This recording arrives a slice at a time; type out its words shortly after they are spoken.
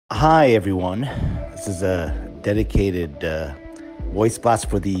Hi, everyone. This is a dedicated voice blast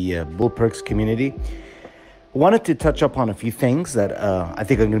for the Bullperks community. I wanted to touch up on a few things that I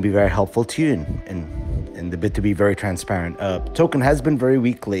think are going to be very helpful to you and the bit to be very transparent. Token has been very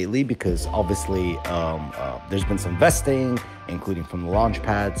weak lately because obviously there's been some vesting, including from the launch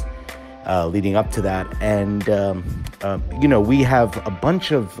pads leading up to that. And, we have a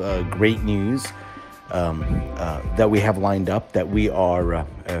bunch of great news that we have lined up that we are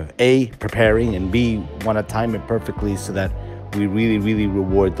A, preparing, and B, want to time it perfectly so that we really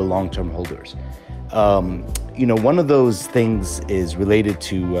reward the long-term holders. One of those things is related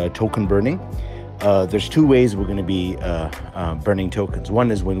to token burning. There's two ways we're going to be burning tokens.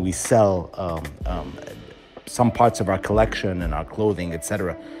 One is when we sell some parts of our collection and our clothing,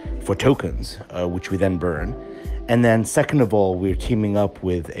 etc., for tokens, which we then burn. And then second of all, we're teaming up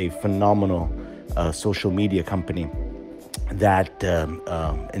with a phenomenal social media company that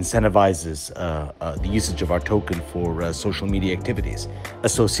incentivizes the usage of our token for social media activities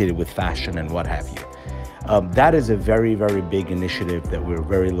associated with fashion and what have you. That is a very big initiative that we're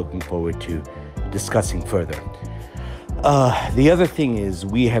very looking forward to discussing further. The other thing is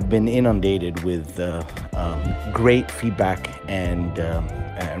we have been inundated with great feedback and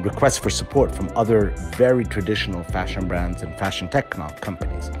requests for support from other very traditional fashion brands and fashion tech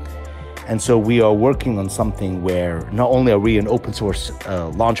companies. And so we are working on something where not only are we an open source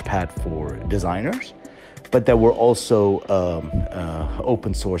launchpad for designers, but that we're also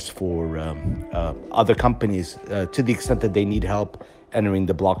open source for other companies to the extent that they need help entering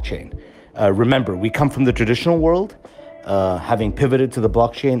the blockchain. Remember, we come from the traditional world, having pivoted to the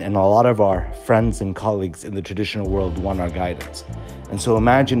blockchain, and a lot of our friends and colleagues in the traditional world want our guidance. And so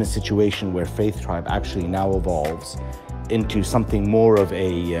imagine a situation where Faith Tribe actually now evolves into something more of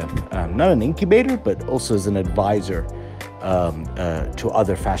a, not an incubator, but also as an advisor to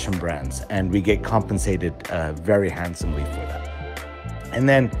other fashion brands. And we get compensated very handsomely for that. And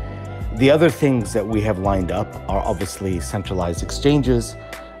then the other things that we have lined up are obviously centralized exchanges,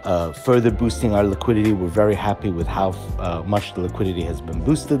 further boosting our liquidity. We're very happy with how much the liquidity has been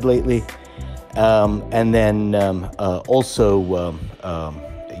boosted lately. And then also,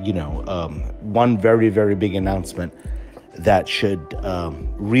 one very big announcement that should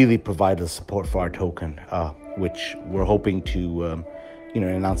really provide us support for our token, which we're hoping to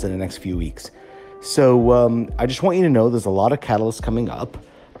announce in the next few weeks. So I just want you to know there's a lot of catalysts coming up.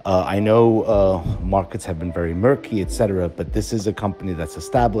 I know markets have been very murky, etc., but this is a company that's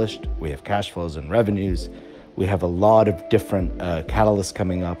established. We have cash flows and revenues. We have a lot of different catalysts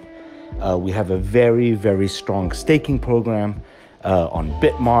coming up. We have a very strong staking program on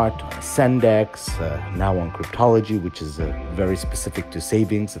Bitmart, on Sendex, now on Cryptology, which is very specific to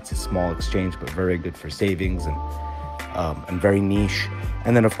savings. It's a small exchange, but very good for savings and very niche.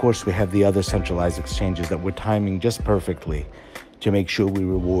 And then, of course, we have the other centralized exchanges that we're timing just perfectly to make sure we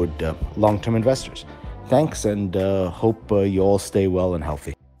reward long-term investors. Thanks, and hope you all stay well and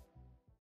healthy.